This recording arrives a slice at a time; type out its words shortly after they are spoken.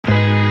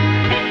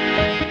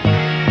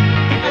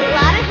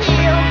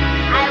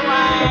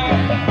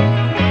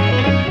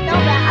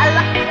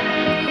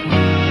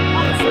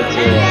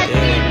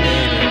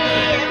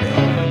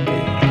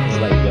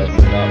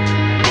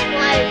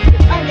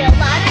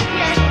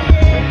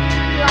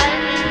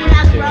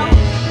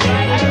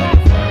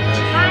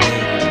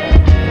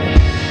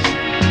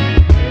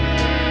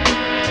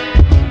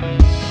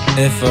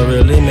if I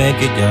really make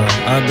it, y'all,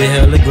 I'll be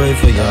hella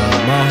grateful, y'all.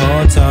 My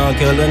hometown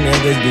killing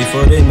niggas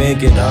before they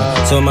make it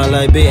out. So my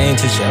life be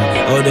anxious,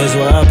 y'all. Oh, that's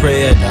why I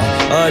pray at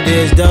night. All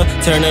this dope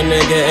turn a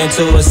nigga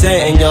into a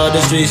saint, y'all.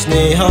 The streets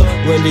need hope.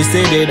 When they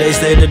city, they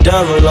say the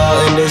devil out.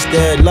 And this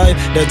that life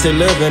that you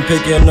living,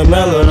 picking the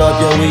mellow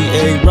up. Yo, we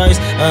ate rice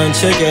and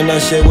chicken.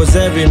 That shit was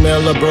every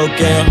meal. A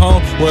broken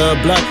home where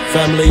a black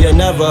family you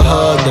never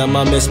hugged. Damn,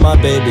 I miss my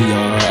baby,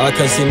 y'all. I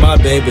can see my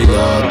baby,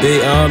 y'all.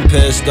 I'm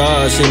pissed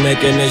off. She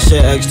making this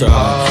shit extra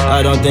hard.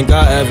 I don't think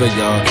I ever,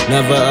 y'all.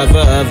 Never,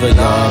 ever, ever,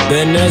 y'all.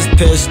 Been this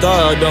pissed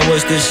off. Don't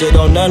wish this shit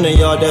on none of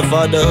y'all. That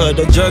fatherhood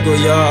a juggle,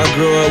 y'all. I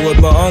grew up with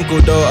my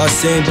uncle, though. I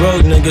seen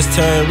broke niggas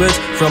turn rich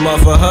from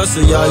off a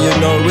hustle, y'all. You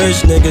know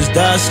rich niggas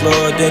die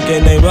slow,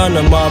 thinking they run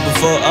them all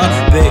before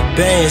I big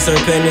bang. Sir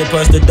Pennie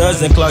punched a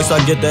dozen clocks.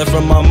 I get that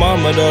from my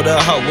mama, though.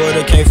 That hot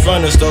water came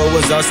from the store.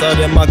 Was outside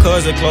in my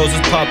cousin clothes.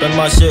 Was popping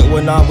my shit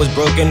when I was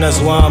broken. That's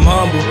why I'm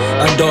humble.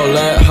 I don't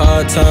let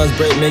hard times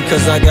break me,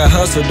 cause I got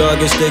hustle, dog.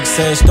 And sticks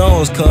and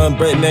stones couldn't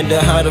break me.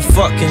 Then how the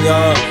fuck can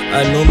y'all?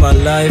 I knew my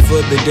life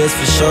would be this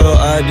for sure.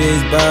 All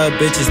these bad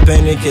bitches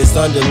painted kids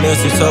under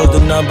mistletoe.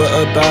 The number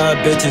of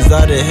bad bitches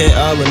I done hit,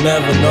 I would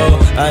never know.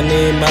 I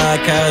need my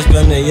cash,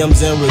 spending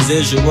yums and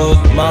residual.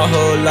 My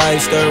whole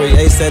life story,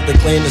 Ace at the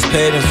cleanest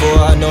paid in full.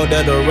 I know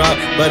that a rock,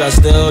 but I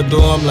still do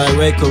them like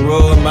Ray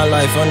Carroll. My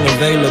life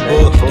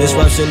unavailable. This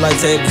rap shit like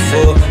table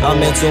full.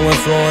 I'm into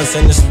influence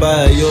and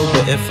inspire you.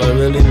 But if I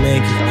really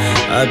make it,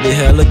 I'd be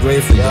hella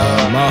grateful,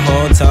 y'all. My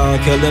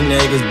hometown killing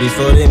niggas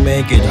before they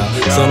make it out.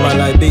 So my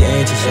life be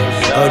anxious,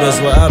 y'all. Oh, that's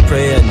why I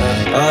pray at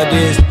night. All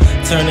this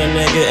turn a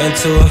nigga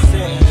into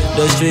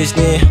the streets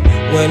need.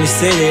 When they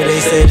see it, they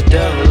say the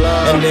devil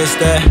out. And this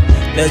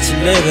that you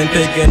living,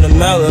 picking the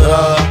mellow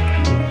up.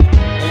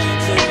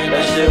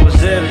 That shit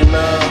was every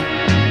man.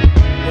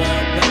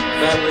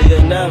 Family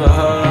you never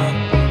heard.